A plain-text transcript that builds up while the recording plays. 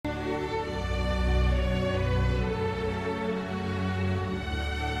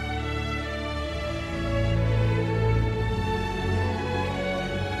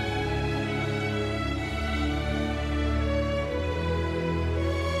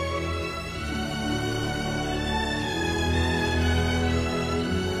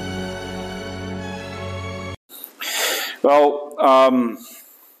Well,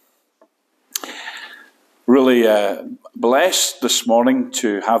 really blessed this morning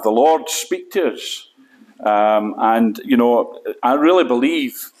to have the Lord speak to us. And, you know, I really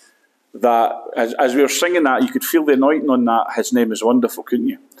believe that as we were singing that, you could feel the anointing on that. His name is wonderful, couldn't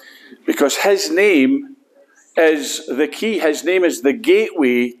you? Because his name is the key. His name is the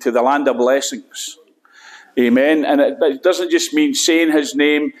gateway to the land of blessings. Amen. And it doesn't just mean saying his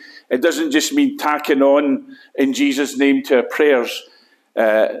name. It doesn't just mean tacking on in Jesus' name to our prayers.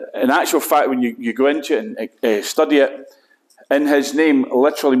 In actual fact, when you go into it and study it, in his name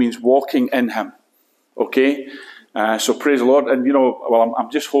literally means walking in him. Okay? So praise the Lord. And, you know, well,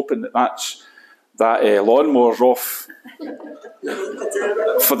 I'm just hoping that lawnmower's off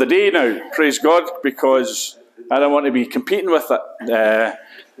for the day now. Praise God, because I don't want to be competing with it.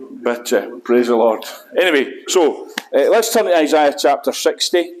 But praise the Lord. Anyway, so let's turn to Isaiah chapter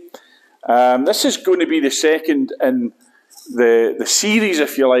 60. This is going to be the second in the series,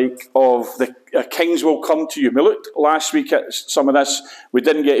 if you like, of the Kings Will Come to You. We looked last week at some of this. We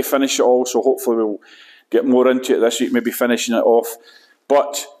didn't get to finish it all, so hopefully we'll get more into it this week, maybe finishing it off.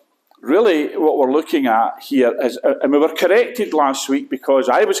 But really what we're looking at here is, and we were corrected last week because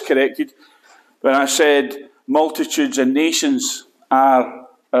I was corrected when I said multitudes and nations are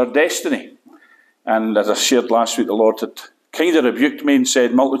our destiny. And as I shared last week, the Lord had kind of rebuked me and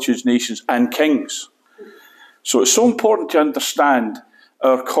said multitudes, nations, and kings. So it's so important to understand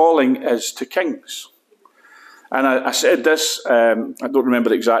our calling is to kings. And I said this, I don't remember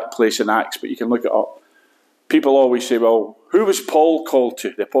the exact place in Acts, but you can look it up. People always say, well, who was Paul called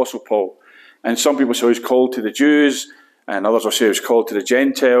to, the Apostle Paul? And some people say he was called to the Jews, and others will say he was called to the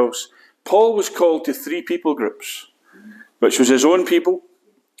Gentiles. Paul was called to three people groups, which was his own people,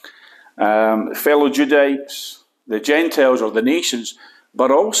 fellow Judahites, the Gentiles or the nations,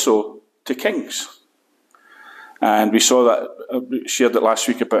 but also to kings. And we saw that, shared it last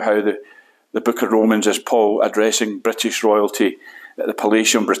week about how the book of Romans is Paul addressing British royalty at the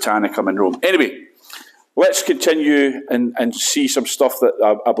Palatium Britannicum in Rome. Anyway, let's continue and see some stuff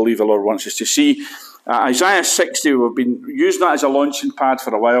that I believe the Lord wants us to see. Isaiah 60, we've been using that as a launching pad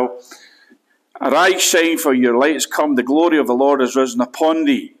for a while. Arise, shine, for your light has come, the glory of the Lord is risen upon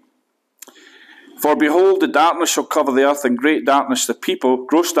thee. For behold, the darkness shall cover the earth, and great darkness the people,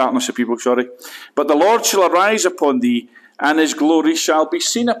 gross darkness the people, But the Lord shall arise upon thee, and his glory shall be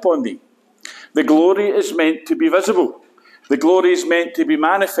seen upon thee. The glory is meant to be visible. The glory is meant to be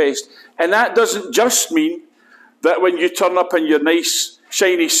manifest. And that doesn't just mean that when you turn up in your nice,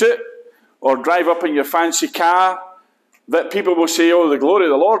 shiny suit, or drive up in your fancy car, that people will say, oh, the glory of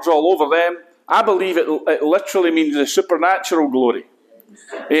the Lord's all over them. I believe it literally means the supernatural glory.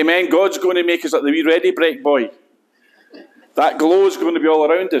 Amen. God's going to make us like the wee ready break boy. That glow is going to be all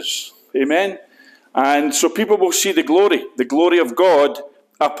around us. Amen. And so people will see the glory of God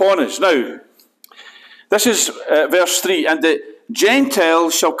upon us. Now, this is verse 3. And the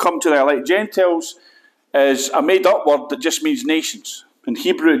Gentiles shall come to thy light. Gentiles is a made-up word that just means nations. In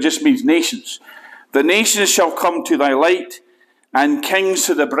Hebrew, it just means nations. The nations shall come to thy light, and kings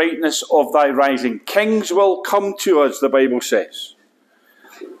to the brightness of thy rising. Kings will come to us, the Bible says.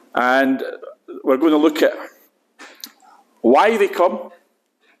 And we're going to look at why they come,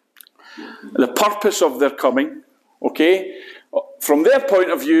 the purpose of their coming, okay, from their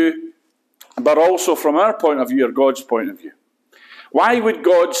point of view, but also from our point of view, or God's point of view. Why would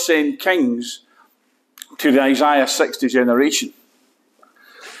God send kings to the Isaiah 60 generation?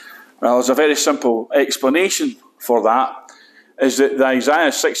 Well, there's a very simple explanation for that, is that the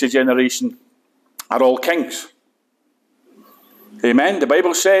Isaiah 60 generation are all kings. Amen. The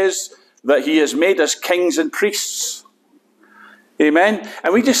Bible says that he has made us kings and priests. Amen.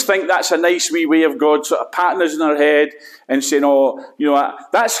 And we just think that's a nice wee way of God sort of patting us in our head and saying, oh, you know,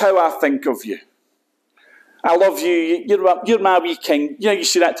 that's how I think of you. I love you. You're my wee king. You know, you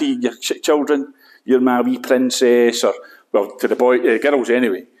say that to your children. You're my wee princess, or, well, to the girls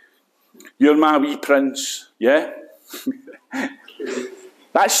anyway. You're my wee prince. Yeah?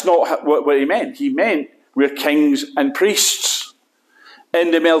 That's not what he meant. He meant we're kings and priests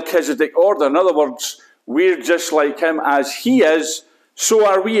in the Melchizedek order. In other words, we're just like him. As he is, so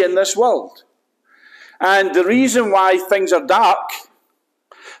are we in this world. And the reason why things are dark,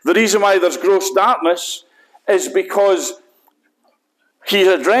 the reason why there's gross darkness, is because he's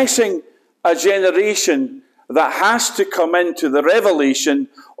addressing a generation that has to come into the revelation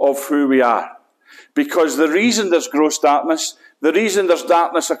of who we are. Because the reason there's gross darkness, the reason there's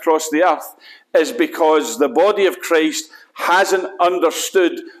darkness across the earth, is because the body of Christ hasn't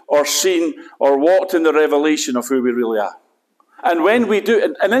understood or seen or walked in the revelation of who we really are. And when we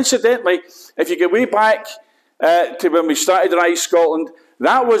do, and incidentally, if you go way back to when we started Rise Scotland,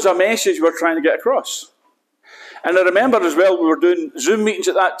 that was a message we were trying to get across. And I remember as well, we were doing Zoom meetings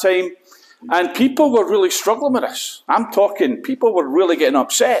at that time, and people were really struggling with this. I'm talking, people were really getting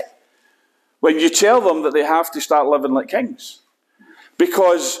upset when you tell them that they have to start living like kings.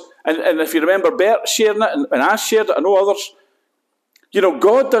 Because, and if you remember Bert sharing it, and I shared it, I know others,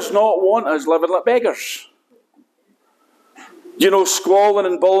 God does not want us living like beggars. Squalling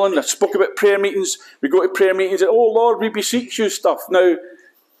and bawling. I spoke about prayer meetings. We go to prayer meetings and, oh Lord, we beseech you stuff. Now,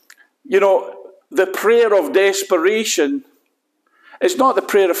 the prayer of desperation is not the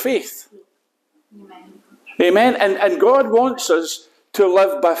prayer of faith. Amen. And God wants us to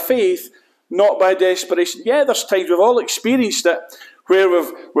live by faith, not by desperation. Yeah, there's times we've all experienced it where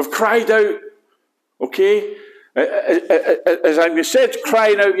we've cried out, okay, as I said,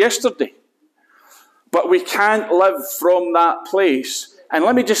 crying out yesterday. But we can't live from that place. And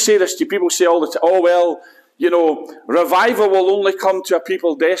let me just say this to you. People say all the time, oh, well, revival will only come to a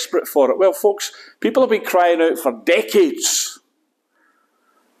people desperate for it. Well, folks, people have been crying out for decades.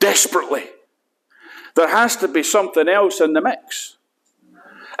 Desperately. There has to be something else in the mix.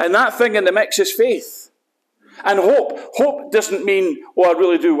 And that thing in the mix is faith. And hope. Hope doesn't mean, oh, I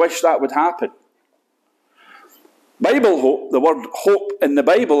really do wish that would happen. Bible hope, the word hope in the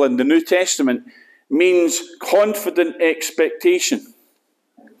Bible, in the New Testament, means confident expectation.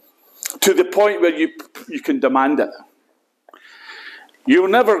 To the point where you can demand it. You'll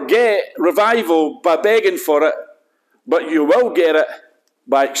never get revival by begging for it, but you will get it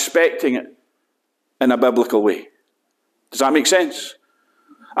by expecting it in a biblical way. Does that make sense?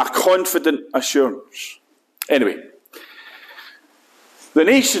 A confident assurance. Anyway, the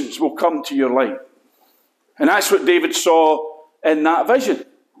nations will come to your light. And that's what David saw in that vision.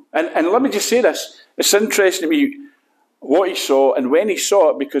 And let me just say this. It's interesting to me what he saw and when he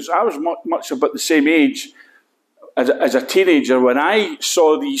saw it, because I was much about the same age as a teenager when I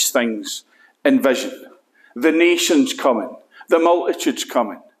saw these things in vision. The nations coming. The multitudes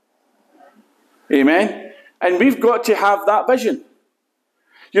coming. Amen? And we've got to have that vision.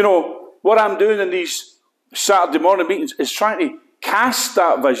 What I'm doing in these Saturday morning meetings is trying to cast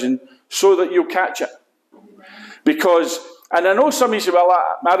that vision so that you'll catch it. Because, and I know some of you say, well,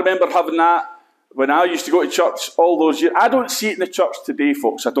 I remember having that when I used to go to church all those years. I don't see it in the church today,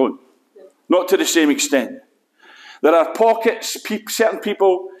 folks. I don't. Not to the same extent. There are pockets, certain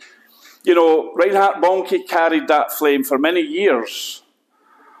people, Reinhard Bonnke carried that flame for many years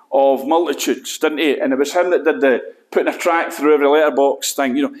of multitudes, didn't he? And it was him that did putting a track through every letterbox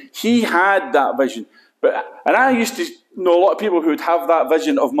thing. He had that vision. And I used to know a lot of people who would have that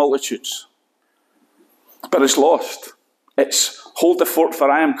vision of multitudes. But it's lost. It's hold the fort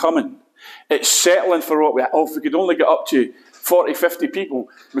for I am coming. It's settling for what if we could only get up to 40, 50 people,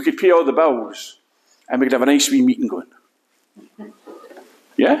 we could pay all the bills and we could have a nice wee meeting going.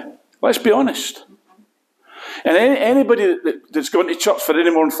 Yeah? Let's be honest. And anybody that's going to church for any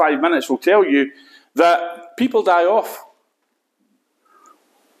more than 5 minutes will tell you that people die off.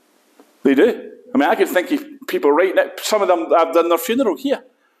 They do. I can think of people right now, some of them have done their funeral here.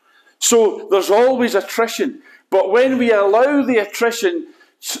 So there's always attrition. But when we allow the attrition,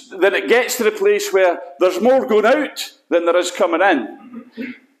 then it gets to the place where there's more going out than there is coming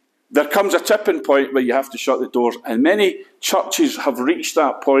in. There comes a tipping point where you have to shut the doors. And many churches have reached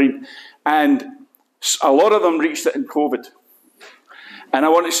that point, and a lot of them reached it in COVID. And I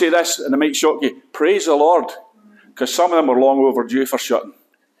want to say this, and it might shock you. Praise the Lord, because some of them are long overdue for shutting.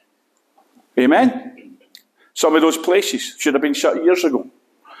 Amen? Some of those places should have been shut years ago.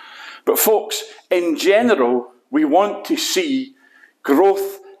 But folks, in general, we want to see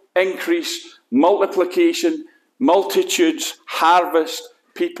growth, increase, multiplication, multitudes, harvest,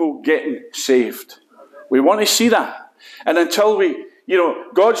 people getting saved. We want to see that. And until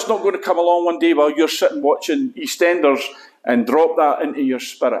God's not going to come along one day while you're sitting watching EastEnders and drop that into your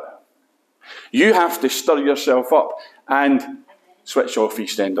spirit. You have to stir yourself up and switch off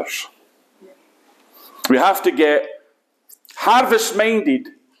EastEnders. We have to get harvest-minded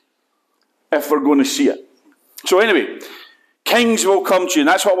if we're going to see it. So anyway, kings will come to you. And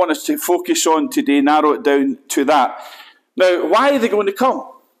that's what I want us to focus on today, narrow it down to that. Now, why are they going to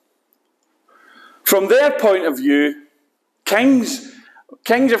come? From their point of view, kings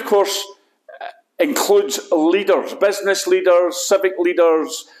of course, includes leaders, business leaders, civic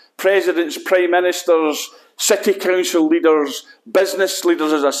leaders, presidents, prime ministers, city council leaders, business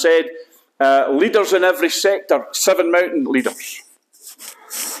leaders, as I said, leaders in every sector, Seven Mountain leaders.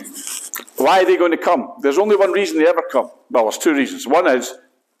 Why are they going to come? There's only one reason they ever come. Well, there's two reasons. One is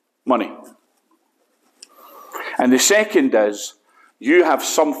money. And the second is you have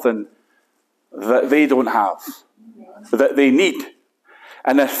something that they don't have, that they need.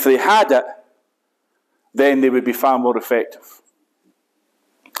 And if they had it, then they would be far more effective.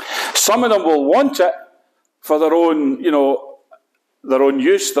 Some of them will want it for their own, their own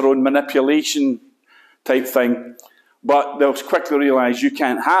use, their own manipulation type thing, but they'll quickly realise you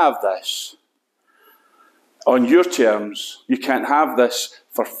can't have this on your terms. You can't have this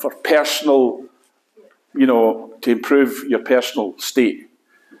for personal, to improve your personal state,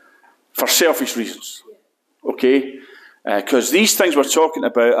 for selfish reasons, okay? Because these things we're talking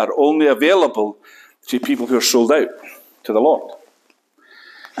about are only available to people who are sold out to the Lord.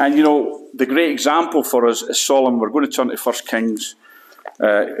 And the great example for us is Solomon. We're going to turn to 1 Kings.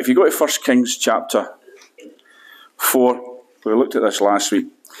 If you go to 1 Kings chapter 4, we looked at this last week.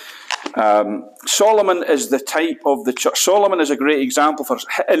 Solomon is the type of the church. Solomon is a great example for us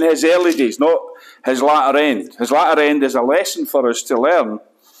in his early days, not his latter end. His latter end is a lesson for us to learn.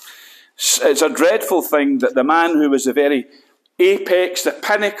 It's a dreadful thing that the man who was the very apex, the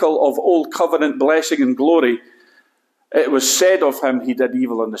pinnacle of old covenant blessing and glory, it was said of him he did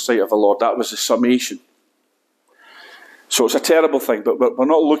evil in the sight of the Lord. That was the summation. So it's a terrible thing, but we're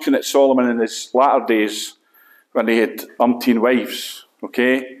not looking at Solomon in his latter days when he had umpteen wives,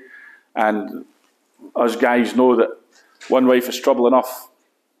 okay? And us guys know that one wife is trouble enough.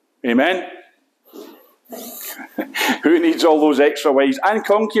 Amen? Who needs all those extra wives and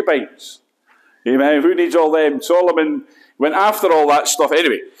concubines? Amen? Who needs all them? Solomon went after all that stuff.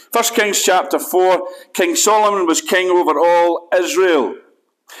 Anyway, 1 Kings chapter 4, King Solomon was king over all Israel.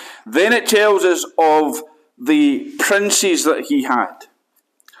 Then it tells us of the princes that he had,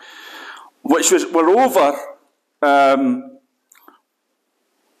 which were over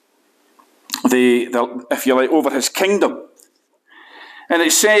if you like, over his kingdom. And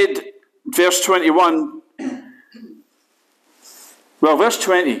it said, verse 21, verse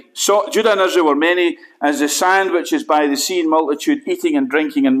 20, so Judah and Israel were many as the sand which is by the sea in multitude, eating and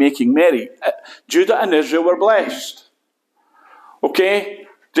drinking and making merry. Judah and Israel were blessed. Okay?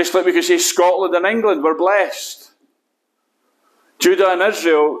 Just like we could say Scotland and England were blessed. Judah and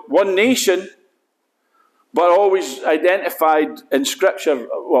Israel, one nation, but always identified in Scripture,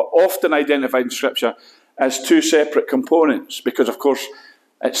 often identified in Scripture, as two separate components. Because, of course,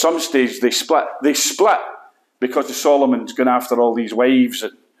 at some stage they split. They split because of Solomon's going after all these wives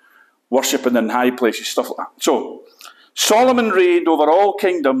and worshipping in high places, stuff like that. So, Solomon reigned over all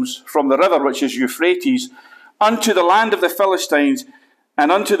kingdoms from the river, which is Euphrates, unto the land of the Philistines, and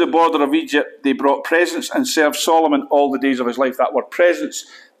unto the border of Egypt. They brought presents and served Solomon all the days of his life. That word presents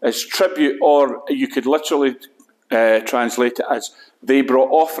is tribute, or you could literally translate it as they brought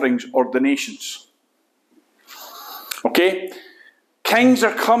offerings or donations. Okay? Kings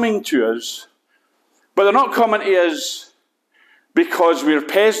are coming to us, but they're not coming to us because we're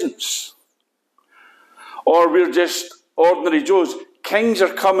peasants or we're just ordinary Joes. Kings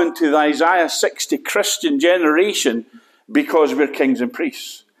are coming to the Isaiah 60 Christian generation because we're kings and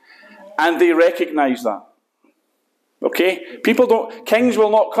priests. And they recognize that. Okay? Kings will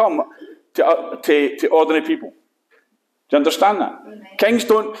not come to ordinary people. Do you understand that? Amen. Kings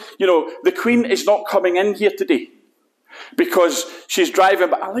don't, the Queen is not coming in here today because she's driving,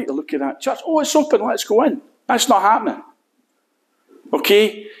 but I like the look of that church. Oh, it's open, let's go in. That's not happening.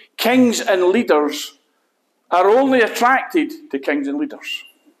 Okay? Kings and leaders are only attracted to kings and leaders.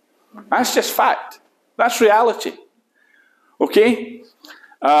 That's just fact. That's reality. Okay?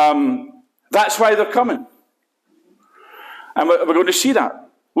 That's why they're coming. And we're going to see that.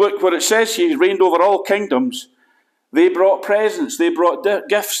 Look what it says. He reigned over all kingdoms. They brought presents. They brought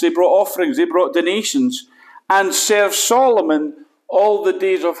gifts. They brought offerings. They brought donations. And served Solomon all the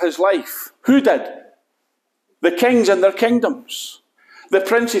days of his life. Who did? The kings and their kingdoms. The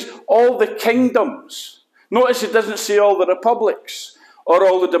princes. All the kingdoms. Notice it doesn't say all the republics or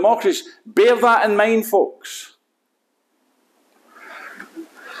all the democracies. Bear that in mind, folks.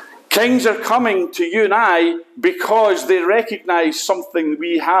 Kings are coming to you and I because they recognize something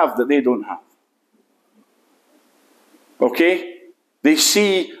we have that they don't have. Okay? They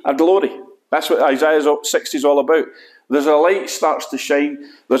see a glory. That's what Isaiah 60 is all about. There's a light starts to shine.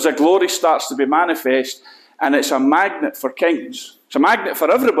 There's a glory starts to be manifest. And it's a magnet for kings. It's a magnet for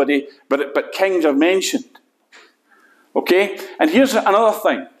everybody, but kings are mentioned. Okay? And here's another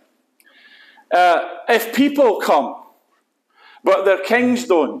thing. If people come, but their kings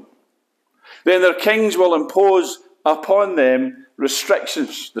don't, then their kings will impose upon them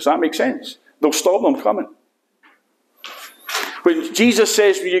restrictions. Does that make sense? They'll stop them coming. When Jesus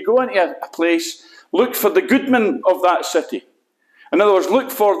says, when you go into a place, look for the goodman of that city. In other words, look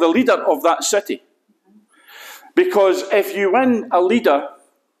for the leader of that city. Because if you win a leader,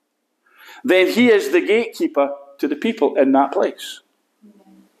 then he is the gatekeeper to the people in that place.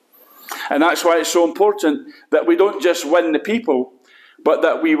 And that's why it's so important that we don't just win the people, but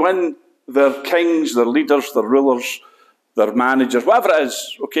that we win their kings, their leaders, their rulers, their managers, whatever it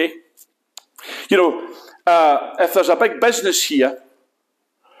is, okay? You know, if there's a big business here,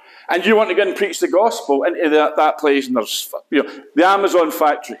 and you want to go and preach the gospel into that place, and there's, you know, the Amazon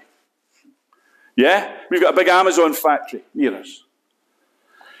factory. Yeah? We've got a big Amazon factory near us.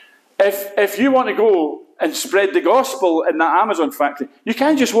 If you want to go and spread the gospel in that Amazon factory, you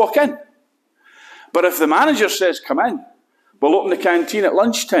can't just walk in. But if the manager says, come in, we'll open the canteen at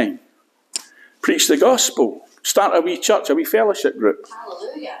lunchtime, preach the gospel, start a wee church, a wee fellowship group.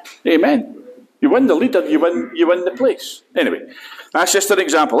 Hallelujah. Amen. You win the leader, you win the place. Anyway, that's just an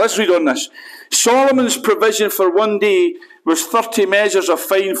example. Let's read on this. Solomon's provision for one day was 30 measures of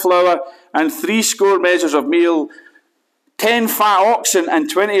fine flour and 60 measures of meal, 10 fat oxen and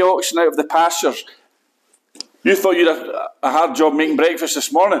 20 oxen out of the pastures. You thought you'd have a hard job making breakfast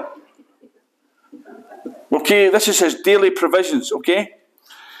this morning. Okay, this is his daily provisions, okay?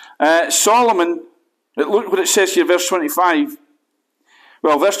 Solomon, look what it says here, verse 25.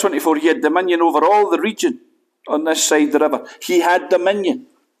 Well, verse 24, he had dominion over all the region on this side of the river. He had dominion.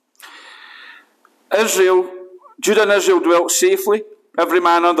 Judah and Israel dwelt safely, every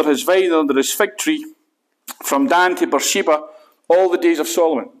man under his vine, under his fig tree, from Dan to Beersheba, all the days of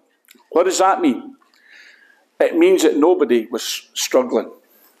Solomon. What does that mean? It means that nobody was struggling.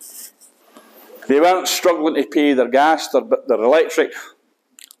 They weren't struggling to pay their gas, their electric,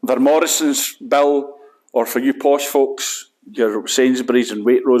 their Morrison's bill, or for you posh folks, your Sainsbury's and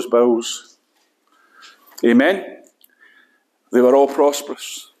Waitrose bills. Amen? They were all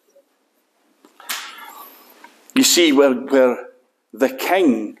prosperous. You see, where the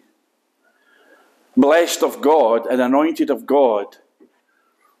king, blessed of God and anointed of God,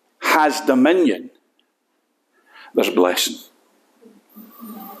 has dominion, there's blessing.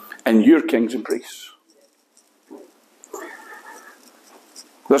 And you're kings and priests.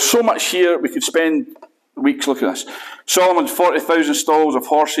 There's so much here, we could spend weeks looking at this. Solomon's 40,000 stalls of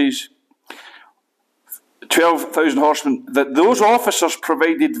horses, 12,000 horsemen. Those officers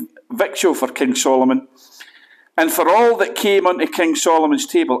provided victual for King Solomon, and for all that came unto King Solomon's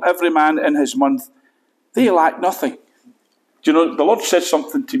table, every man in his month, they lacked nothing. Do you know, the Lord said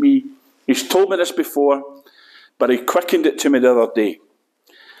something to me. He's told me this before, but he quickened it to me the other day.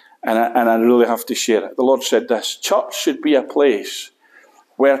 And I really have to share it. The Lord said this: church should be a place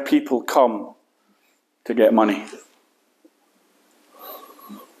where people come to get money.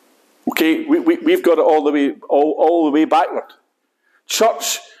 Okay, we've got it all the way backward.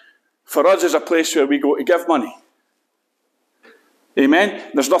 Church, for us, is a place where we go to give money.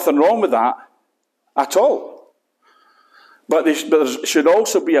 Amen? There's nothing wrong with that at all. But there should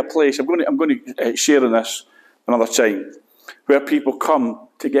also be a place, I'm going to share in this another time, where people come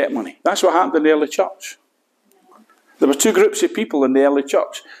to get money. That's what happened in the early church. There were two groups of people in the early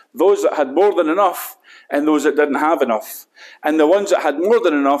church. Those that had more than enough and those that didn't have enough. And the ones that had more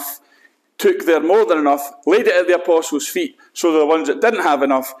than enough took their more than enough, laid it at the apostles' feet, so the ones that didn't have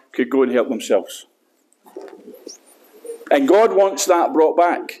enough could go and help themselves. And God wants that brought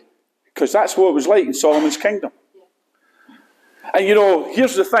back, because that's what it was like in Solomon's kingdom. And you know,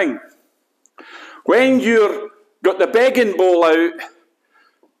 here's the thing. When you've got the begging bowl out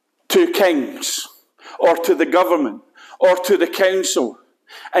to kings, or to the government, or to the council,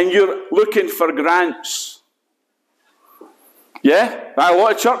 and you're looking for grants. Yeah? A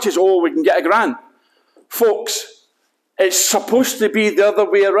lot of churches, we can get a grant. Folks, it's supposed to be the other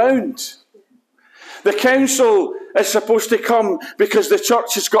way around. The council is supposed to come because the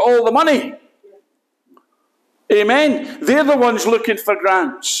church has got all the money. Amen? They're the ones looking for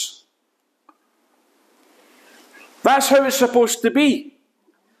grants. That's how it's supposed to be.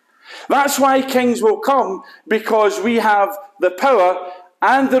 That's why kings will come, because we have the power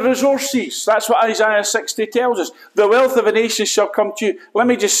and the resources. That's what Isaiah 60 tells us. The wealth of a nation shall come to you. Let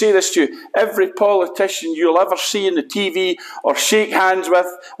me just say this to you. Every politician you'll ever see in the TV or shake hands with,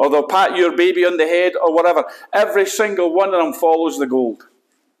 or they'll pat your baby on the head or whatever, every single one of them follows the gold.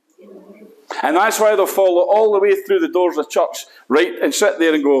 And that's why they'll follow all the way through the doors of church, right, and sit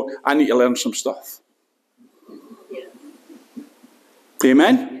there and go, I need to learn some stuff.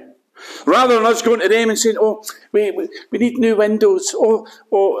 Amen? Rather than us going to them and saying, we need new windows.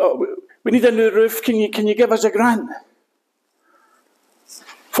 We need a new roof. Can you give us a grant?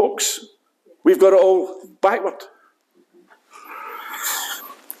 Folks, we've got it all backward.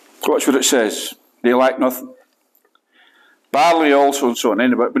 Watch what it says. They lack nothing. barley also, and so on.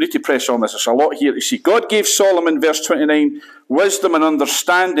 Anyway, we need to press on this. There's a lot here to see. God gave Solomon, verse 29, wisdom and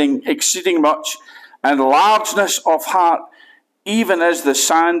understanding exceeding much, and largeness of heart, even as the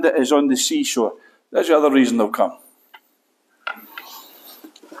sand that is on the seashore. That's the other reason they'll come.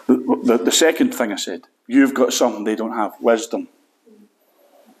 The second thing I said, you've got something they don't have, wisdom.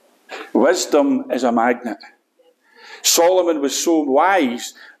 Wisdom is a magnet. Solomon was so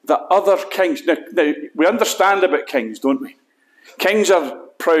wise that other kings... Now, we understand about kings, don't we? Kings are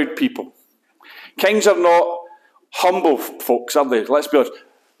proud people. Kings are not humble folks, are they? Let's be honest.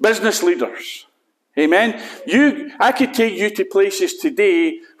 Business leaders. Amen? I could take you to places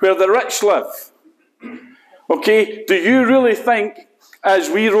today where the rich live. Okay? Do you really think, as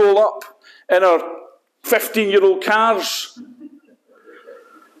we roll up in our 15-year-old cars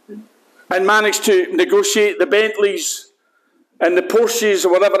and manage to negotiate the Bentleys and the Porsches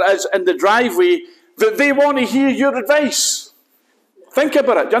or whatever it is in the driveway, that they want to hear your advice? Think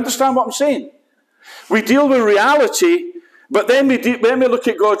about it. Do you understand what I'm saying? We deal with reality, but then we look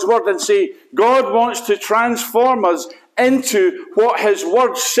at God's word and say, God wants to transform us into what his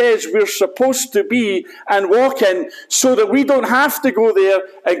word says we're supposed to be and walk in, so that we don't have to go there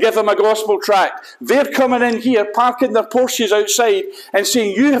and give them a gospel tract. They're coming in here, parking their Porsches outside and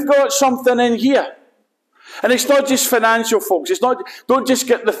saying, you have got something in here. And it's not just financial, folks. It's not. Don't just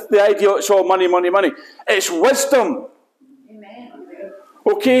get the idea it's all money, money, money. It's wisdom. Amen.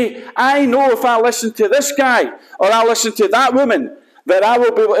 Okay, I know if I listen to this guy or I listen to that woman, that I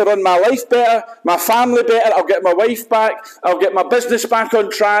will be able to run my life better, my family better, I'll get my wife back, I'll get my business back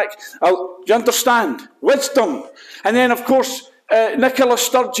on track. Do you understand? Wisdom. And then, of course, Nicola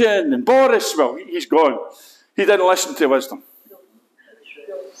Sturgeon and Boris, well, he's gone. He didn't listen to wisdom.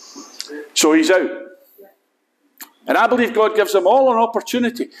 So he's out. And I believe God gives them all an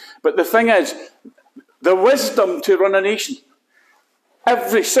opportunity. But the thing is, the wisdom to run a nation.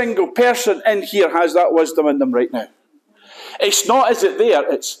 Every single person in here has that wisdom in them right now. It's not, is it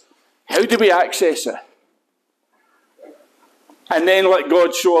there? It's, how do we access it? And then let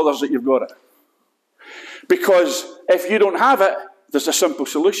God show others that you've got it. Because if you don't have it, there's a simple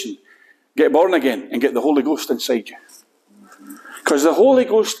solution. Get born again and get the Holy Ghost inside you. Because the Holy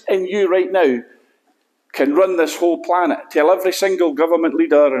Ghost in you right now can run this whole planet. Tell every single government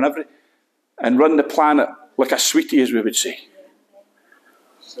leader and run the planet like a sweetie, as we would say.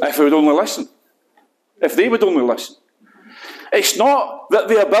 If we would only listen. If they would only listen. It's not that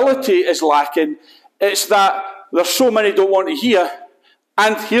the ability is lacking. It's that there's so many don't want to hear.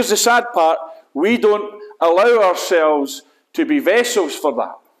 And here's the sad part. We don't allow ourselves to be vessels for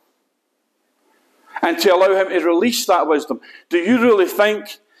that. And to allow him to release that wisdom. Do you really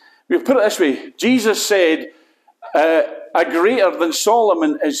think... We'll put it this way. Jesus said, a greater than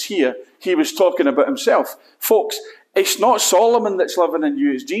Solomon is here. He was talking about himself. Folks, it's not Solomon that's living in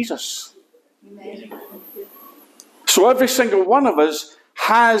you, it's Jesus. Amen. So every single one of us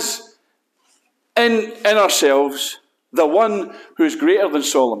has in ourselves the one who's greater than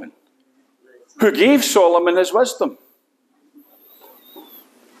Solomon. Who gave Solomon his wisdom.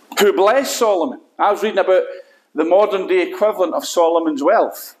 Who blessed Solomon. I was reading about the modern day equivalent of Solomon's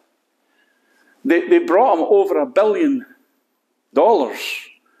wealth. They brought him over $1 billion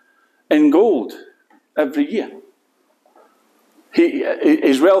in gold every year.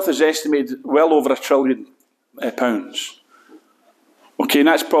 His wealth is estimated well over £1 trillion. Okay, and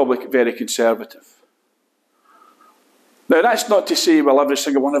that's probably very conservative. Now, that's not to say, well, every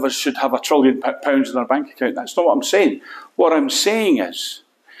single one of us should have £1 trillion in our bank account. That's not what I'm saying. What I'm saying is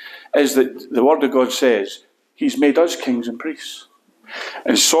that the Word of God says he's made us kings and priests.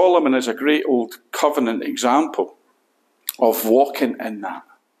 And Solomon is a great old covenant example of walking in that.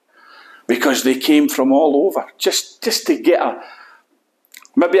 Because they came from all over. Just to get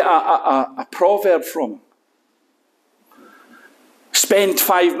maybe a proverb from him. Spend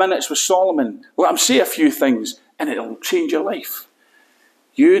 5 minutes with Solomon. Let him say a few things and it'll change your life.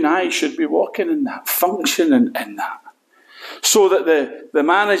 You and I should be walking in that, functioning in that. So that the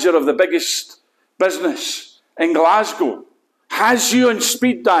manager of the biggest business in Glasgow has you on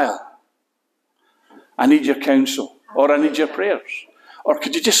speed dial. I need your counsel, or I need your prayers. Or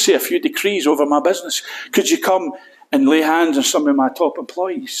could you just say a few decrees over my business? Could you come and lay hands on some of my top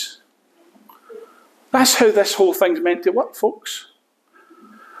employees? That's how this whole thing's meant to work, folks.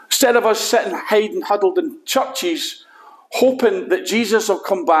 Instead of us sitting, hiding, huddled in churches, hoping that Jesus will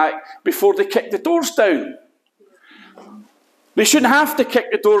come back before they kick the doors down. They shouldn't have to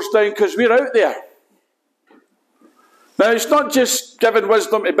kick the doors down because we're out there. Now, it's not just giving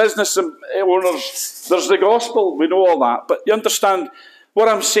wisdom to business owners. There's the gospel. We know all that. But you understand, what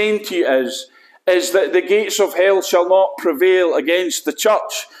I'm saying to you is is that the gates of hell shall not prevail against the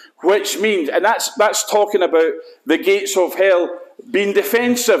church, which means, and that's talking about the gates of hell being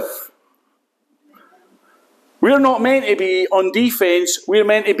defensive. We're not meant to be on defense, we're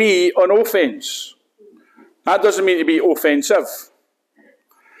meant to be on offense. That doesn't mean to be offensive.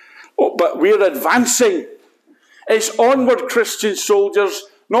 But we're advancing. It's onward Christian soldiers,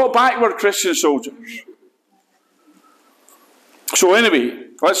 not backward Christian soldiers. So anyway,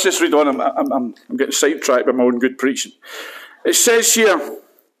 let's just read on. I'm getting sidetracked by my own good preaching. It says here,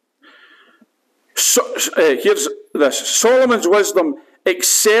 here's this. Solomon's wisdom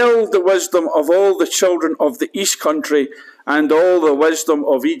excelled the wisdom of all the children of the east country and all the wisdom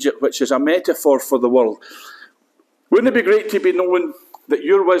of Egypt, which is a metaphor for the world. Wouldn't it be great to be knowing that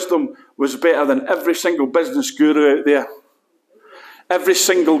your wisdom was better than every single business guru out there, every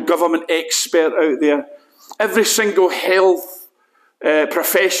single government expert out there, every single health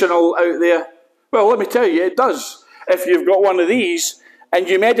professional out there? Well, let me tell you, it does, if you've got one of these and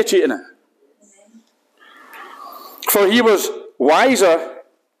you meditate in it. For he was wiser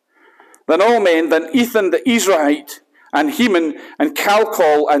than all men, than Ethan the Ezrahite, and Heman, and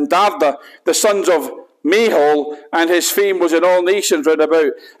Calcol, and Darda, the sons of Mahol, and his fame was in all nations round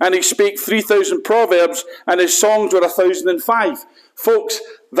about. And he spake 3,000 proverbs, and his songs were 1,005. Folks,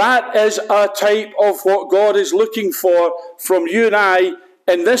 that is a type of what God is looking for from you and I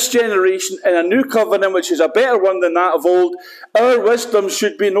in this generation, in a new covenant, which is a better one than that of old. Our wisdom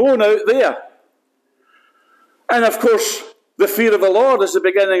should be known out there. And of course, the fear of the Lord is the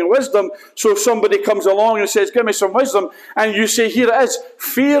beginning of wisdom. So if somebody comes along and says, give me some wisdom, and you say, here it is,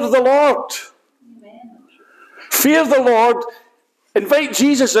 fear the Lord. Amen. Fear the Lord. Invite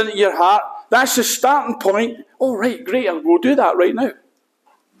Jesus into your heart. That's the starting point. Oh, right, great, I'll go do that right now.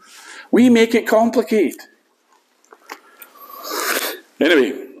 We make it complicated.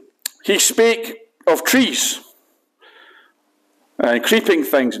 Anyway, he spake of trees and creeping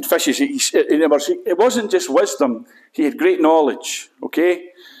things and fishes. It wasn't just wisdom. He had great knowledge,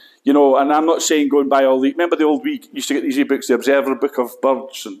 okay? You know, and I'm not saying go and buy all the... Remember the old week, used to get these e-books, the Observer Book of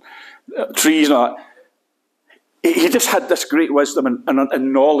Birds and trees and all that. He just had this great wisdom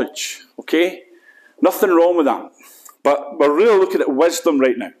and knowledge, okay? Nothing wrong with that. But we're really looking at wisdom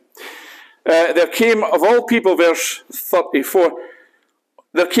right now. There came of all people, verse 34,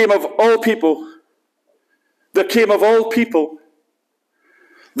 there came of all people, the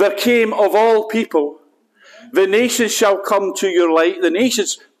nations shall come to your light. The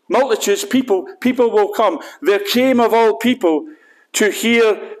nations, multitudes, people will come. There came of all people to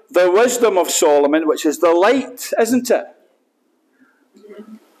hear the wisdom of Solomon, which is the light, isn't it?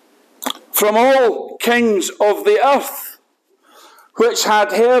 From all kings of the earth, which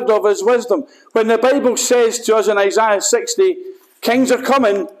had heard of his wisdom. When the Bible says to us in Isaiah 60, kings are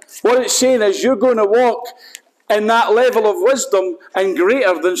coming, what it's saying is you're going to walk in that level of wisdom and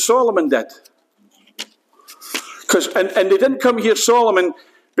greater than Solomon did. And they didn't come here Solomon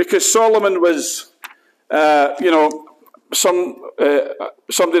because Solomon was, somebody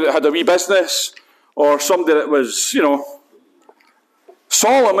that had a wee business or somebody that was,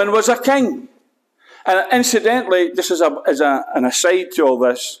 Solomon was a king. And incidentally, this is an aside to all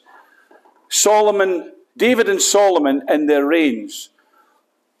this, David and Solomon in their reigns,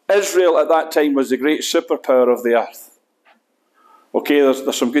 Israel at that time was the great superpower of the earth. Okay,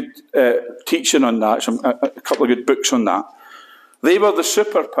 there's some good teaching on that, a couple of good books on that. They were the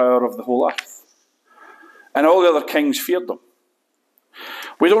superpower of the whole earth. And all the other kings feared them.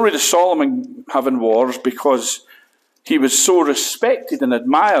 We don't read of Solomon having wars because he was so respected and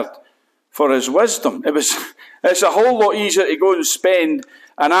admired for his wisdom. It's a whole lot easier to go and spend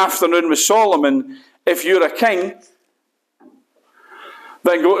an afternoon with Solomon if you're a king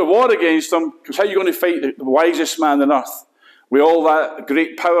than go to war against him, because how are you going to fight the wisest man on earth? With all that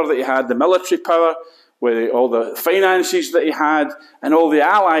great power that he had, the military power, with all the finances that he had, and all the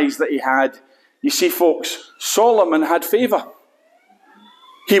allies that he had. You see, folks, Solomon had favour.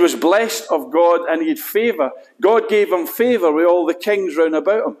 He was blessed of God and he had favour. God gave him favour with all the kings round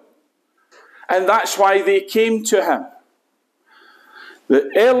about him. And that's why they came to him.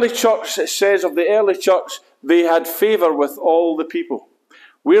 The early church, it says of the early church, they had favour with all the people.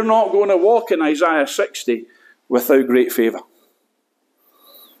 We're not going to walk in Isaiah 60 without great favour.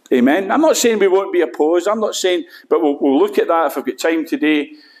 Amen. I'm not saying we won't be opposed. I'm not saying, but we'll look at that if I've got time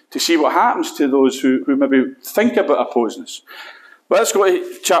today to see what happens to those who maybe think about opposing us. But let's go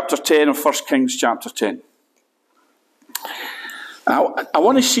to chapter 10 of 1 Kings chapter 10. I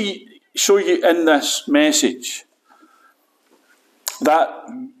want to show you in this message that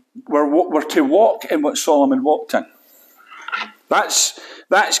we're to walk in what Solomon walked in.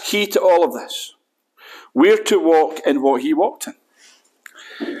 That's key to all of this. We're to walk in what he walked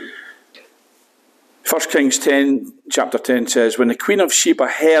in. 1 Kings 10, chapter 10 says, when the Queen of Sheba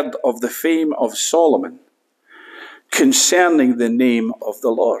heard of the fame of Solomon concerning the name of the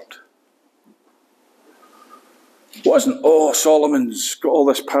Lord. It wasn't, oh, Solomon's got all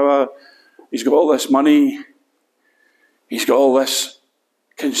this power, he's got all this money, he's got all this,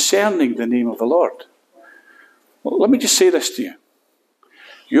 concerning the name of the Lord. Well, let me just say this to you.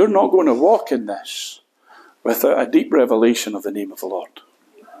 You're not going to walk in this without a deep revelation of the name of the Lord.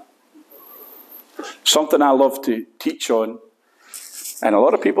 Something I love to teach on, and a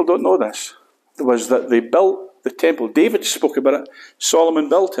lot of people don't know this, was that they built the temple. David spoke about it. Solomon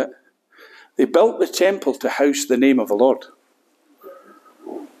built it. They built the temple to house the name of the Lord,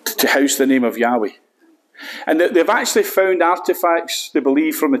 to house the name of Yahweh. And they've actually found artifacts, they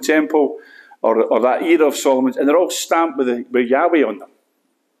believe, from the temple or that era of Solomon's, and they're all stamped with Yahweh on them.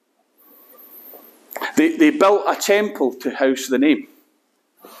 They built a temple to house the name.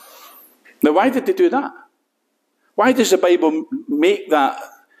 Now, why did they do that? Why does the Bible make that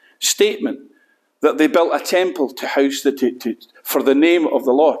statement that they built a temple to house for the name of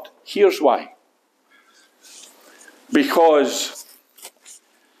the Lord? Here's why. Because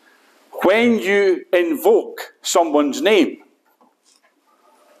when you invoke someone's name,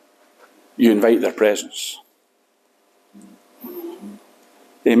 you invite their presence.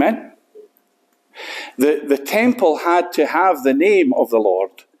 Amen? The temple had to have the name of the Lord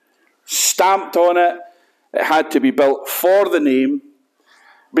stamped on it. It had to be built for the name,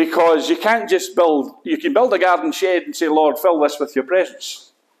 because you can't just you can build a garden shed and say, Lord, fill this with your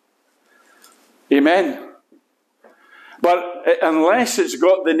presence. Amen? But unless it's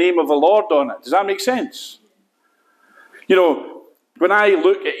got the name of the Lord on it, does that make sense? You know, when I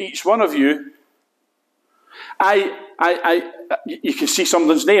look at each one of you, you can see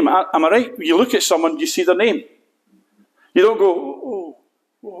someone's name. Am I right? You look at someone, you see their name. You don't go,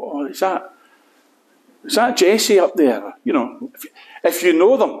 oh, is that Jesse up there? You know, if you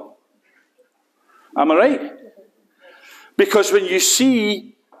know them. Am I right? Because when you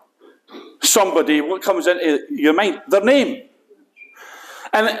see somebody, what comes into your mind? Their name.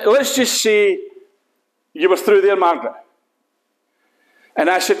 And let's just say you were through there, Margaret. And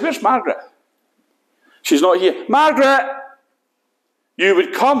I said, where's Margaret? She's not here. Margaret! You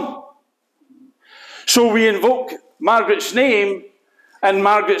would come. So we invoke Margaret's name, and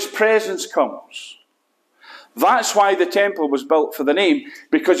Margaret's presence comes. That's why the temple was built for the name,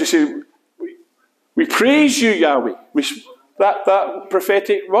 because you see, we praise you, Yahweh. That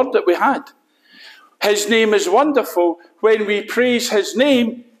prophetic word that we had. His name is wonderful. When we praise his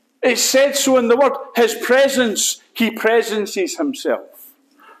name, it said so in the word. His presence, he presences himself.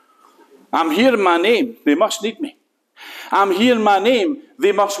 I'm here in my name, they must need me. I'm here in my name,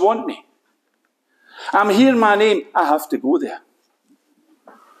 they must want me. I'm here in my name, I have to go there.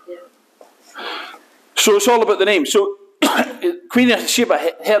 So it's all about the name. So Queen of Sheba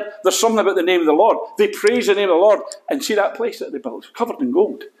heard there's something about the name of the Lord. They praise the name of the Lord, and see that place that they built, it's covered in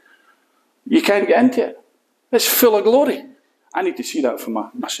gold. You can't get into it. It's full of glory. I need to see that for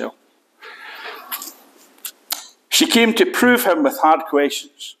myself. She came to prove him with hard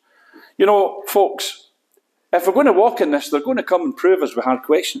questions. You know, folks, if we're going to walk in this, they're going to come and prove us with hard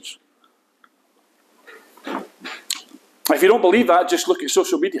questions. If you don't believe that, just look at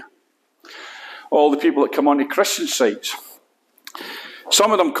social media. All the people that come onto Christian sites.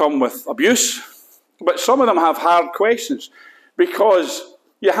 Some of them come with abuse, but some of them have hard questions, because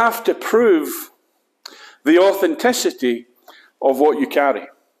you have to prove the authenticity of what you carry.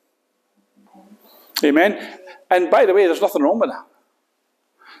 Amen? And by the way, there's nothing wrong with that.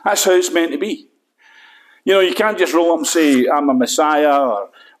 That's how it's meant to be. You know, you can't just roll up and say, I'm a Messiah,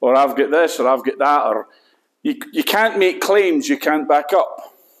 or I've got this, or I've got that, or you can't make claims you can't back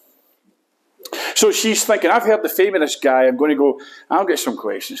up. So she's thinking, I've heard the fame of this guy, I'm going to go, I'll get some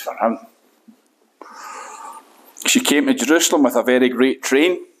questions for him. She came to Jerusalem with a very great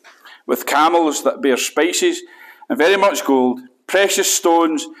train, with camels that bear spices, and very much gold, precious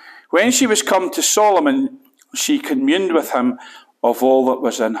stones. When she was come to Solomon, she communed with him of all that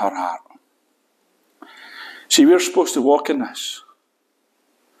was in her heart. See, we're supposed to walk in this.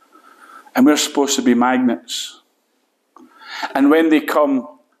 And we're supposed to be magnets. And when they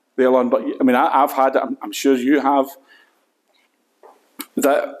come, they'll I mean, I've had it, I'm sure you have,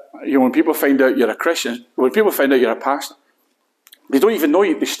 that, you know, when people find out you're a Christian, when people find out you're a pastor, they don't even know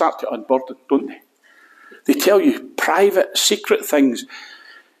you, they start to unburden, don't they? They tell you private, secret things.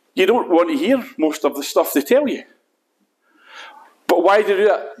 You don't want to hear most of the stuff they tell you. But why do they do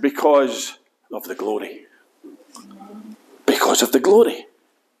that? Because of the glory. Because of the glory.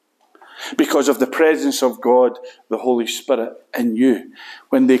 Because of the presence of God, the Holy Spirit in you.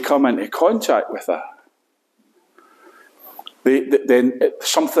 When they come into contact with that, then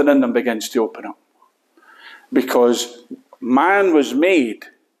something in them begins to open up. Because man was made,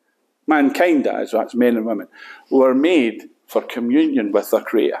 mankind, that's men and women, were made for communion with their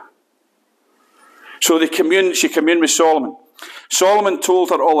Creator. So she communed with Solomon. Solomon told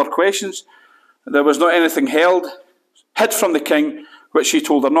her all her questions. There was not anything hid from the king, which she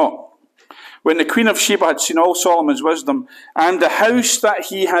told her not. When the Queen of Sheba had seen all Solomon's wisdom, and the house that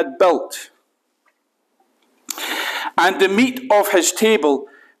he had built, and the meat of his table,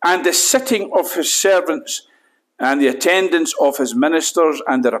 and the sitting of his servants, and the attendance of his ministers,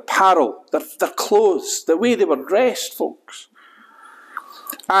 and their apparel, their clothes, the way they were dressed, folks,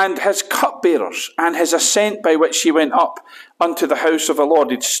 and his cupbearers, and his ascent by which he went up unto the house of the Lord.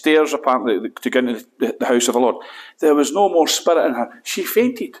 He had stairs, apparently, to get into the house of the Lord. There was no more spirit in her. She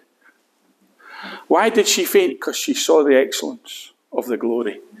fainted. Why did she faint? Because she saw the excellence of the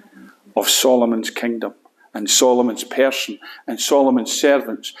glory of Solomon's kingdom, and Solomon's person, and Solomon's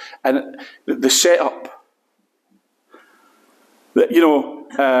servants, and the setup.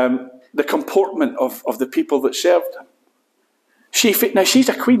 The comportment of the people that served him. Now she's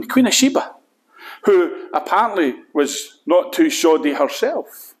a queen, Queen of Sheba, who apparently was not too shoddy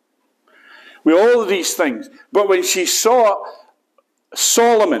herself. With all of these things. But when she saw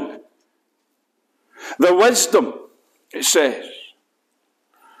Solomon, the wisdom, it says,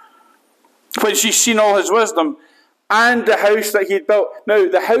 when she's seen all his wisdom, and the house that he had built. Now,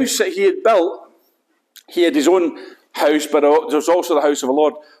 the house that he had built, he had his own house, but there's also the house of the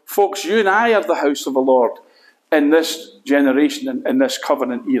Lord. Folks, you and I are the house of the Lord in this generation, in this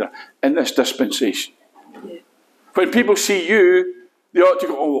covenant era, in this dispensation. Yeah. When people see you, they ought to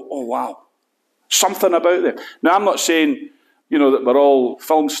go, oh wow, something about them. Now, I'm not saying, that we're all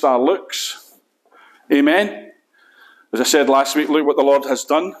film star looks. Amen? As I said last week, look what the Lord has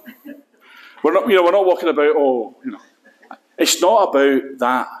done. We're not walking about, It's not about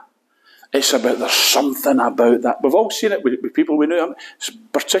that. It's about there's something about that. We've all seen it with people we know.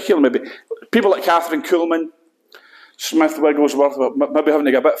 Particularly maybe people like Catherine Kuhlman, Smith Wigglesworth, maybe having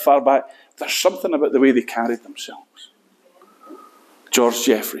to go a bit far back. There's something about the way they carried themselves. George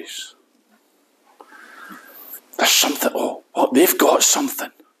Jeffreys. There's something, they've got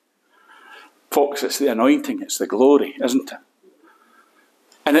something. Folks, it's the anointing, it's the glory, isn't it?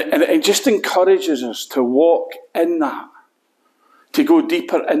 And it just encourages us to walk in that, to go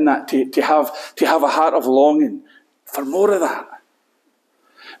deeper in that, to have a heart of longing for more of that.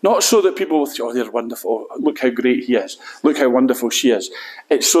 Not so that people will say, they're wonderful, look how great he is, look how wonderful she is.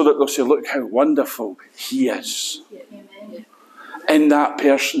 It's so that they'll say, look how wonderful he is in that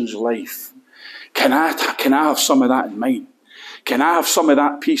person's life. Can I have some of that in mine? Can I have some of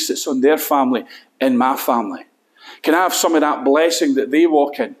that peace that's on their family in my family? Can I have some of that blessing that they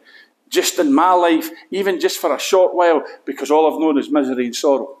walk in, just in my life, even just for a short while, because all I've known is misery and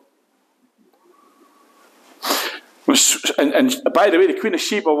sorrow? And by the way, the Queen of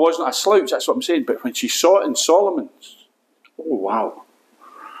Sheba wasn't a slouch, that's what I'm saying, but when she saw it in Solomon's, oh wow.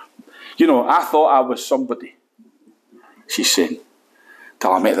 I thought I was somebody, she's saying,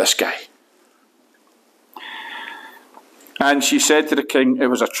 till I met this guy. And she said to the king, it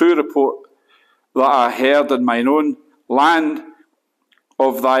was a true report that I heard in mine own land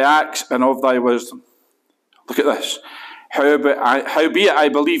of thy acts and of thy wisdom. Look at this. Howbeit I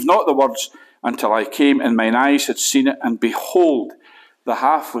believed not the words until I came and mine eyes had seen it, and behold, the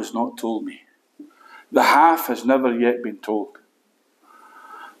half was not told me. The half has never yet been told.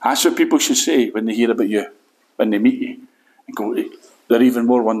 That's what people should say when they hear about you, when they meet you, and go, they're even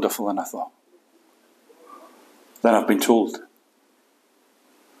more wonderful than I thought, than I've been told.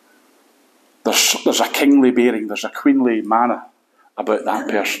 There's a kingly bearing, there's a queenly manner about that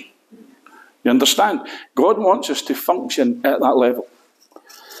person. You understand? God wants us to function at that level.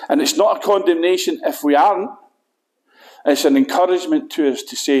 And it's not a condemnation if we aren't. It's an encouragement to us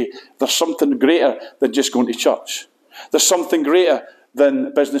to say there's something greater than just going to church. There's something greater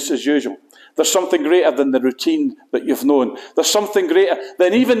than business as usual. There's something greater than the routine that you've known. There's something greater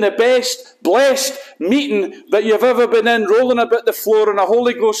than even the best blessed meeting that you've ever been in, rolling about the floor in a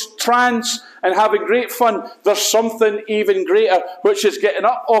Holy Ghost trance and having great fun. There's something even greater, which is getting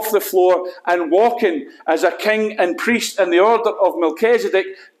up off the floor and walking as a king and priest in the order of Melchizedek,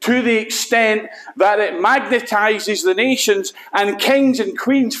 to the extent that it magnetizes the nations, and kings and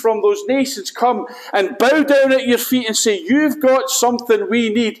queens from those nations come and bow down at your feet and say, you've got something we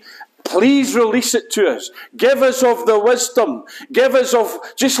need. Please release it to us. Give us of the wisdom. Give us of,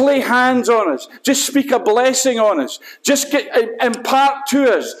 just lay hands on us. Just speak a blessing on us. Just impart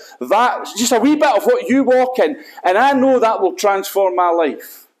to us that, just a wee bit of what you walk in. And I know that will transform my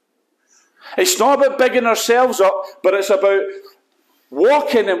life. It's not about bigging ourselves up, but it's about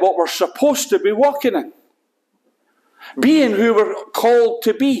walking in what we're supposed to be walking in. Being who we're called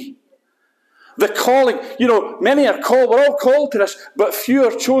to be. The calling, many are called, we're all called to this, but few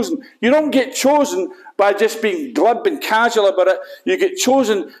are chosen. You don't get chosen by just being glib and casual about it. You get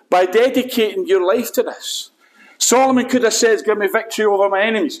chosen by dedicating your life to this. Solomon could have said, give me victory over my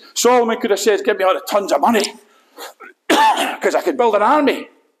enemies. Solomon could have said, give me all the tons of money, because I could build an army.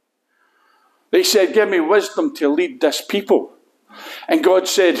 They said, give me wisdom to lead this people. And God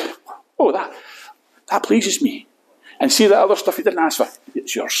said, oh, that pleases me. And see that other stuff you didn't ask for?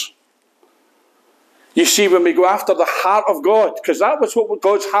 It's yours. You see, when we go after the heart of God, because that was what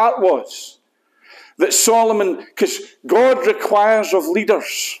God's heart was, that Solomon, because God requires of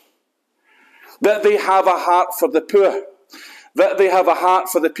leaders that they have a heart for the poor, that they have a heart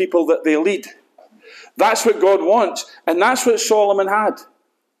for the people that they lead. That's what God wants, and that's what Solomon had.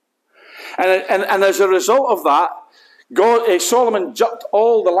 And as a result of that, Solomon jumped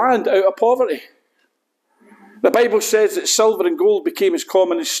all the land out of poverty. The Bible says that silver and gold became as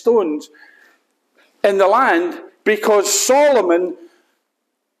common as stones in the land because Solomon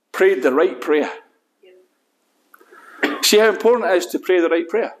prayed the right prayer. See how important it is to pray the right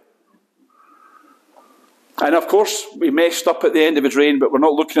prayer. And of course, we messed up at the end of his reign, but we're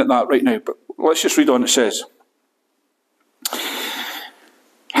not looking at that right now. But let's just read on. It says,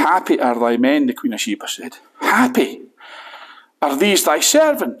 happy are thy men, the Queen of Sheba said. Happy are these thy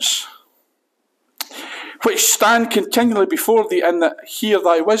servants, which stand continually before thee and that hear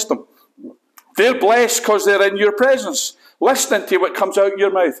thy wisdom. They're blessed because they're in your presence, listening to what comes out of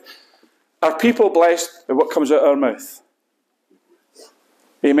your mouth. Are people blessed at what comes out of our mouth?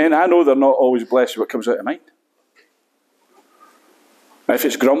 Amen. I know they're not always blessed with what comes out of mine. If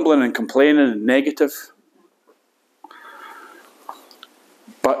it's grumbling and complaining and negative.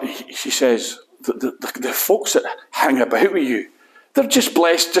 But she says, the folks that hang about with you, they're just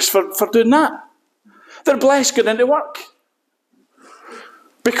blessed just for doing that. They're blessed going into work.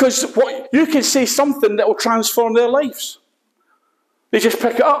 Because you can say something that will transform their lives. They just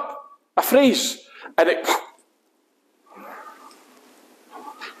pick it up, a phrase, and it...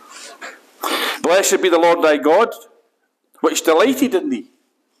 Blessed be the Lord thy God, which delighted in thee.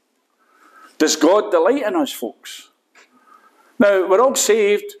 Does God delight in us, folks? Now, we're all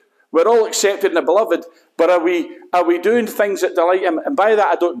saved, we're all accepted in the beloved, but are we doing things that delight him? And by that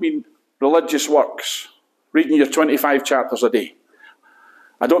I don't mean religious works, reading your 25 chapters a day.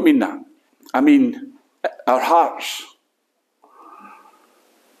 I don't mean that. I mean our hearts.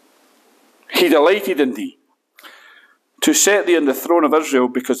 He delighted in thee, to set thee on the throne of Israel,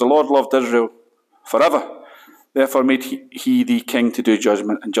 because the Lord loved Israel forever. Therefore made he thee king to do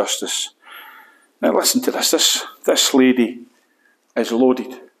judgment and justice. Now listen to this. This lady is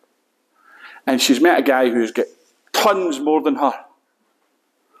loaded. And she's met a guy who's got tons more than her.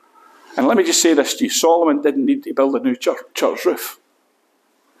 And let me just say this to you. Solomon didn't need to build a new church roof.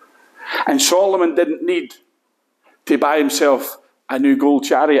 And Solomon didn't need to buy himself a new gold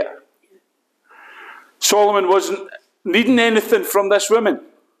chariot. Solomon wasn't needing anything from this woman.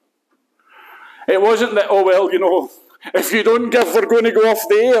 It wasn't that, oh well, if you don't give, we're going to go off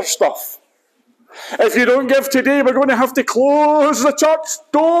the air stuff. If you don't give today, we're going to have to close the church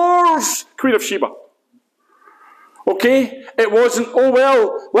doors, Queen of Sheba. Okay? It wasn't, oh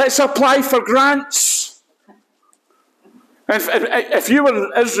well, let's apply for grants. And if you were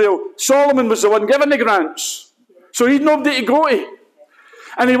in Israel, Solomon was the one giving the grants. So he'd nobody to go to.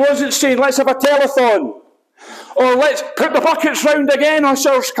 And he wasn't saying, let's have a telethon. Or let's put the buckets round again,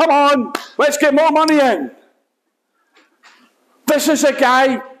 ushers, come on, let's get more money in. This is a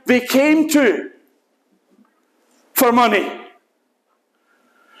guy they came to for money.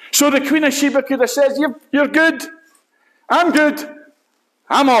 So the Queen of Sheba could have said, you're good, I'm good,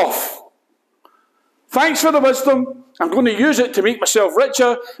 I'm off. Thanks for the wisdom. I'm going to use it to make myself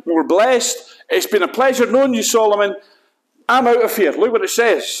richer, more blessed. It's been a pleasure knowing you, Solomon. I'm out of here. Look what it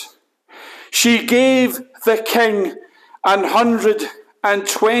says. She gave the king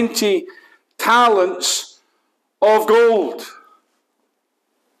 120 talents of gold.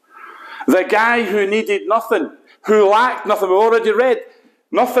 The guy who needed nothing, who lacked nothing. We already read,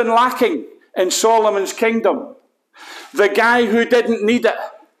 nothing lacking in Solomon's kingdom. The guy who didn't need it.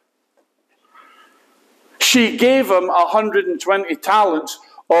 She gave him 120 talents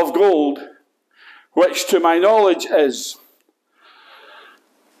of gold, which to my knowledge is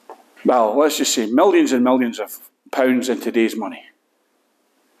well, let's just say millions and millions of pounds in today's money.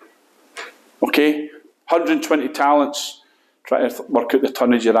 Okay? 120 talents, try to work out the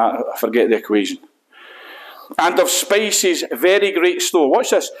tonnage of that, I forget the equation. And of spices, very great store. Watch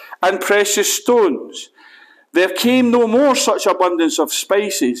this. And precious stones. There came no more such abundance of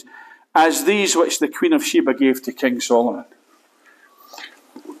spices as these which the Queen of Sheba gave to King Solomon.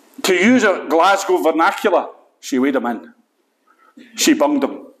 To use a Glasgow vernacular, she weighed him in. She bunged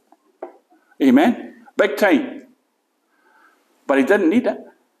him. Amen? Big time. But he didn't need it.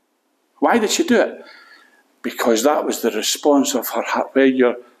 Why did she do it? Because that was the response of her heart, where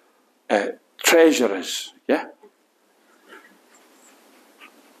your treasure is. Yeah?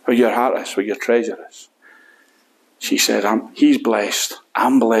 Where your heart is, where your treasure is. She said, he's blessed.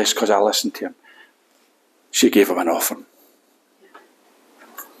 I'm blessed because I listened to him. She gave him an offering.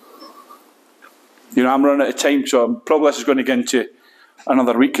 You know, I'm running out of time, so probably this is going to get into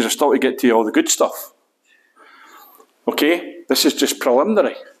another week because I still to get to all the good stuff. Okay? This is just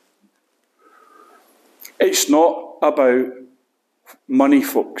preliminary. It's not about money,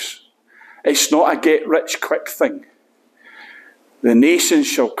 folks. It's not a get-rich-quick thing. The nations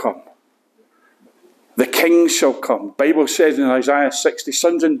shall come. The kings shall come. The Bible says in Isaiah 60,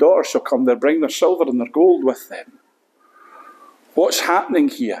 sons and daughters shall come. They'll bring their silver and their gold with them. What's happening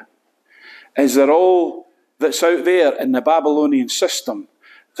here is that all that's out there in the Babylonian system,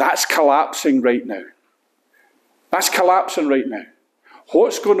 that's collapsing right now. That's collapsing right now.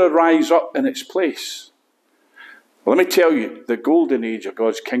 What's going to rise up in its place? Well, let me tell you, the golden age of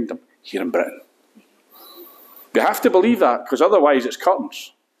God's kingdom here in Britain. You have to believe that, because otherwise it's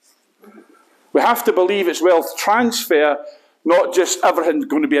curtains. We have to believe it's wealth transfer, not just everything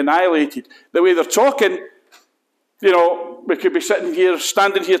going to be annihilated. The way they're talking, you know, we could be sitting here,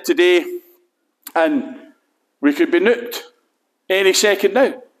 standing here today, and we could be nuked any second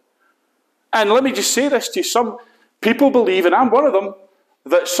now. And let me just say this to you. Some people believe, and I'm one of them,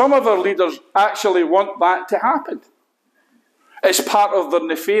 that some of our leaders actually want that to happen. It's part of their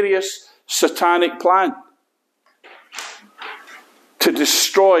nefarious satanic plan to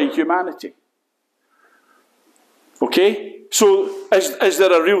destroy humanity. Okay? So, is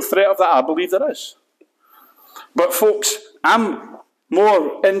there a real threat of that? I believe there is. But folks, I'm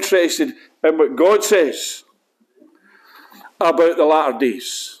more interested in what God says about the latter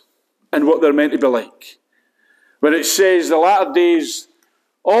days and what they're meant to be like. When it says the latter days,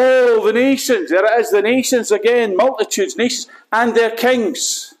 all the nations, there it is, the nations again, multitudes, nations, and their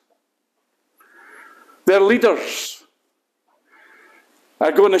kings, their leaders,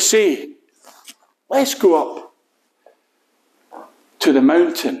 are going to say, let's go up to the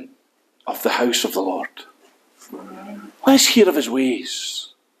mountain of the house of the Lord. Let's hear of his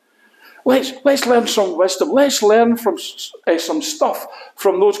ways. Let's learn some wisdom. Let's learn from some stuff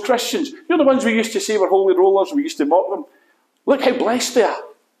from those Christians. You're the ones we used to say were holy rollers. We used to mock them. Look how blessed they are.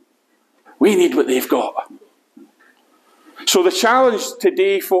 We need what they've got. So the challenge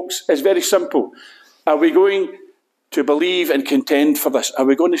today, folks, is very simple. Are we going to believe and contend for this? Are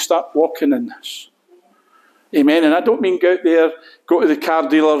we going to start walking in this? Amen. And I don't mean go out there, go to the car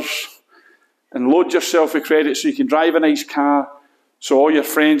dealers and load yourself with credit so you can drive a nice car, so all your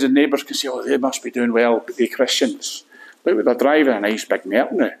friends and neighbours can say, oh, they must be doing well, they're Christians. Look, they're driving a nice big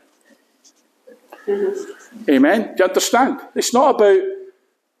Merc now. Amen? Do you understand? It's not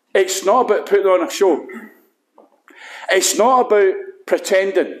about putting on a show. It's not about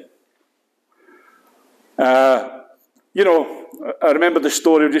pretending. You know, I remember the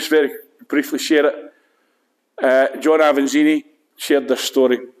story, I'll just very briefly share it. John Avanzini shared this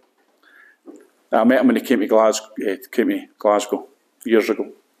story. I met him when he came to Glasgow years ago.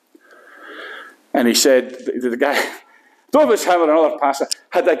 And he said, the guy, I don't know if it's him or another pastor,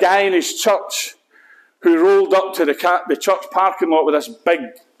 had a guy in his church who rolled up to the church parking lot with this big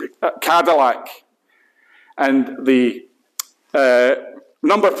Cadillac. And the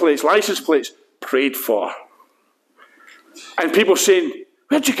number plates, license plates, prayed for. And people saying,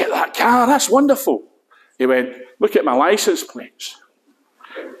 where'd you get that car? That's wonderful. He went, look at my license plates.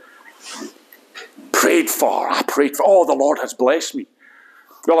 Prayed for. I prayed for. Oh, the Lord has blessed me.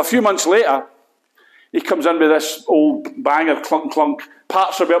 Well, a few months later, he comes in with this old banger, clunk, clunk,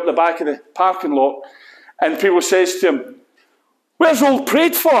 parks her way up the back of the parking lot, and people says to him, where's old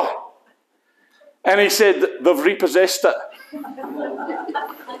prayed for? And he said, they've repossessed it.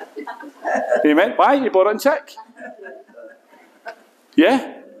 He went, why? You bought it in tick.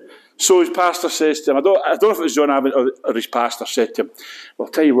 Yeah? So his pastor says to him, I don't know if it was John Abbott or his pastor said to him, well,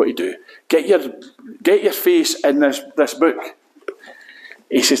 I'll tell you what you do. Get your face in this book.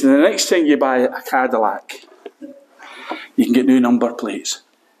 He says, and the next time you buy a Cadillac, you can get new number plates.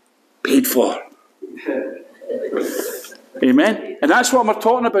 paid for. Amen? And that's what we're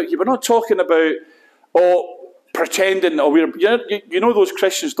talking about here. We're not talking about, pretending, you know those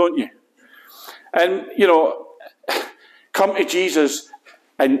Christians, don't you? And, come to Jesus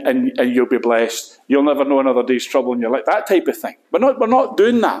and you'll be blessed. You'll never know another day's trouble in your life. That type of thing. We're not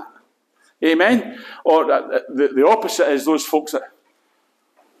doing that. Amen? Or the opposite is those folks that,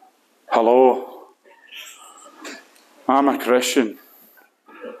 hello, I'm a Christian.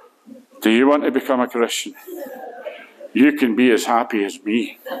 Do you want to become a Christian? You can be as happy as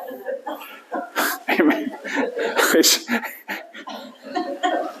me. Amen.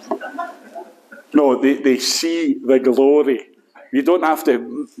 No, they see the glory. You don't have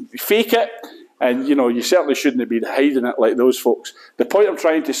to fake it, and you certainly shouldn't be hiding it like those folks. The point I'm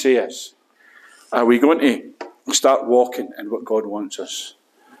trying to say is, are we going to start walking in what God wants us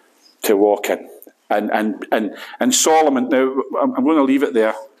to walk in? And Solomon, now I'm going to leave it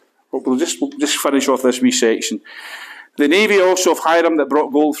there. We'll just finish off this wee section. The navy also of Hiram that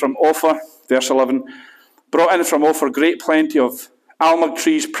brought gold from Ophir, verse 11, brought in from Ophir great plenty of almug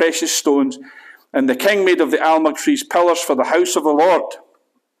trees, precious stones, and the king made of the almug trees pillars for the house of the Lord.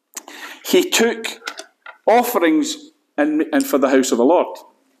 He took offerings and for the house of the Lord.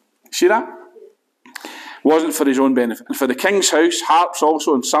 See that? Wasn't for his own benefit. And for the king's house, harps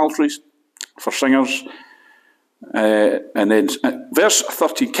also and psalteries for singers. And then verse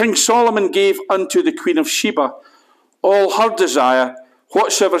 13, King Solomon gave unto the queen of Sheba all her desire,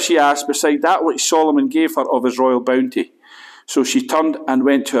 whatsoever she asked, beside that which Solomon gave her of his royal bounty. So she turned and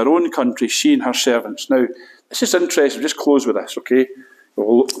went to her own country, she and her servants. Now, this is interesting. We'll just close with this, okay?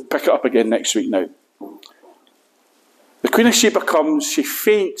 We'll pick it up again next week now. The Queen of Sheba comes, she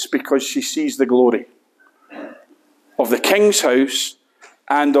faints because she sees the glory of the king's house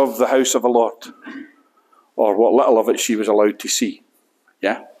and of the house of the Lord. Or what little of it she was allowed to see.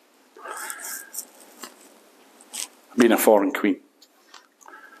 Yeah? Being a foreign queen.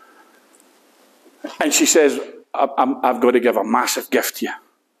 And she says, I've got to give a massive gift to you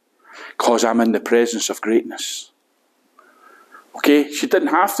because I'm in the presence of greatness. Okay, she didn't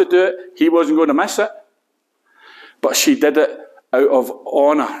have to do it. He wasn't going to miss it. But she did it out of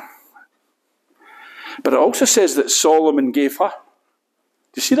honour. But it also says that Solomon gave her.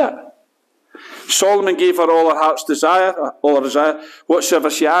 Do you see that? Solomon gave her all her heart's desire, whatsoever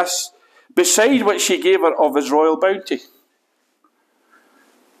she asked, beside what she gave her of his royal bounty.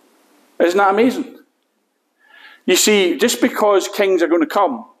 Isn't that amazing? You see, just because kings are going to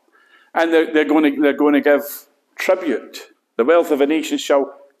come and they're going to give tribute, the wealth of a nation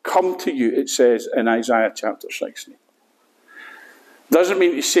shall come to you, it says in Isaiah chapter 60. Doesn't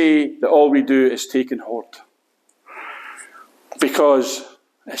mean to say that all we do is take and hoard. Because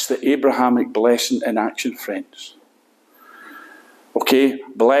it's the Abrahamic blessing in action, friends. Okay,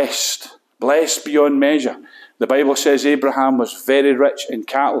 blessed beyond measure. The Bible says Abraham was very rich in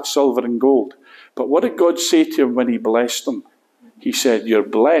cattle, silver and gold. But what did God say to him when he blessed him? He said, you're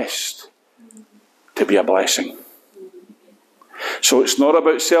blessed to be a blessing. So it's not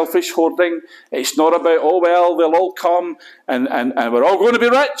about selfish hoarding. It's not about, they'll all come and we're all going to be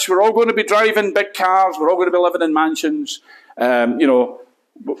rich. We're all going to be driving big cars. We're all going to be living in mansions.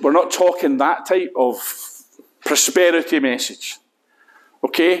 We're not talking that type of prosperity message.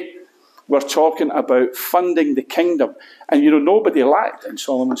 Okay? We're talking about funding the kingdom. And nobody lacked in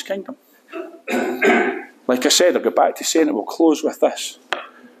Solomon's kingdom. Like I said, I'll go back to saying it. We'll close with this.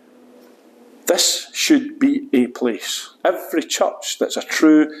 This should be a place. Every church that's a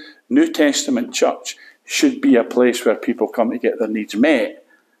true New Testament church should be a place where people come to get their needs met.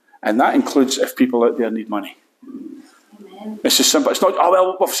 And that includes if people out there need money. Amen. It's as simple. It's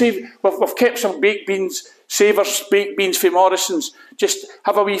not, we've kept some baked beans, Savers baked beans for Morrison's. Just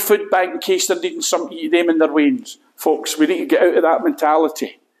have a wee food bank in case they're needing something to eat them in their wains. Folks, we need to get out of that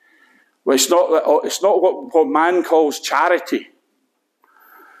mentality. Well, it's not what man calls charity.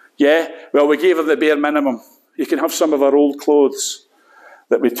 Yeah, well, we gave her the bare minimum. You can have some of our old clothes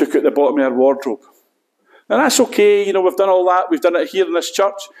that we took at the bottom of our wardrobe. And that's okay, we've done all that. We've done it here in this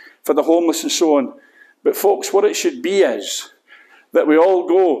church for the homeless and so on. But folks, what it should be is that we all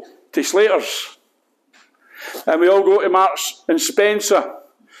go to Slater's and we all go to Marks and Spencer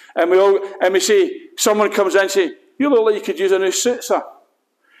and we say, someone comes in and say, you look like you could use a new suit, sir.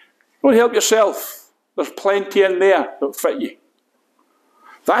 Don't help yourself. There's plenty in there that'll fit you.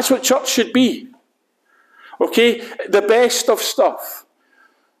 That's what church should be. Okay? The best of stuff.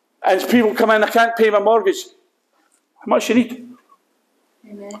 And people come in, I can't pay my mortgage. How much you need?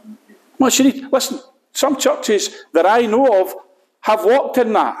 Amen. How much you need? Listen, some churches that I know of have walked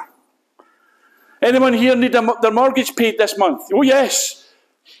in that. Anyone here need their mortgage paid this month? Oh yes.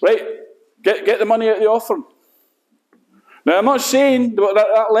 Right? Get the money out of the offering. Now, I'm not saying, at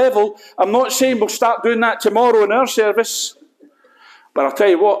that level, I'm not saying we'll start doing that tomorrow in our service. But I'll tell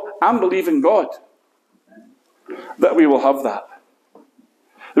you what, I'm believing God that we will have that.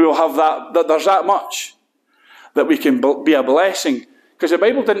 We will have that there's that much. That we can be a blessing. Because the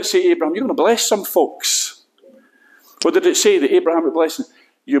Bible didn't say, Abraham, you're going to bless some folks. What did it say that Abraham would bless them?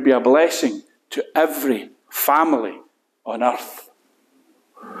 You'll be a blessing to every family on earth.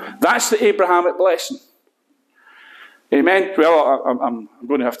 That's the Abrahamic blessing. Amen. Well, I'm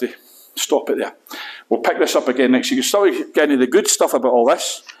going to have to stop it there. We'll pick this up again next week. You're still getting the good stuff about all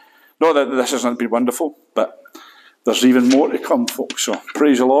this. Not that this hasn't been wonderful, but there's even more to come, folks. So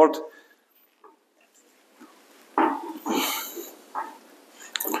praise the Lord.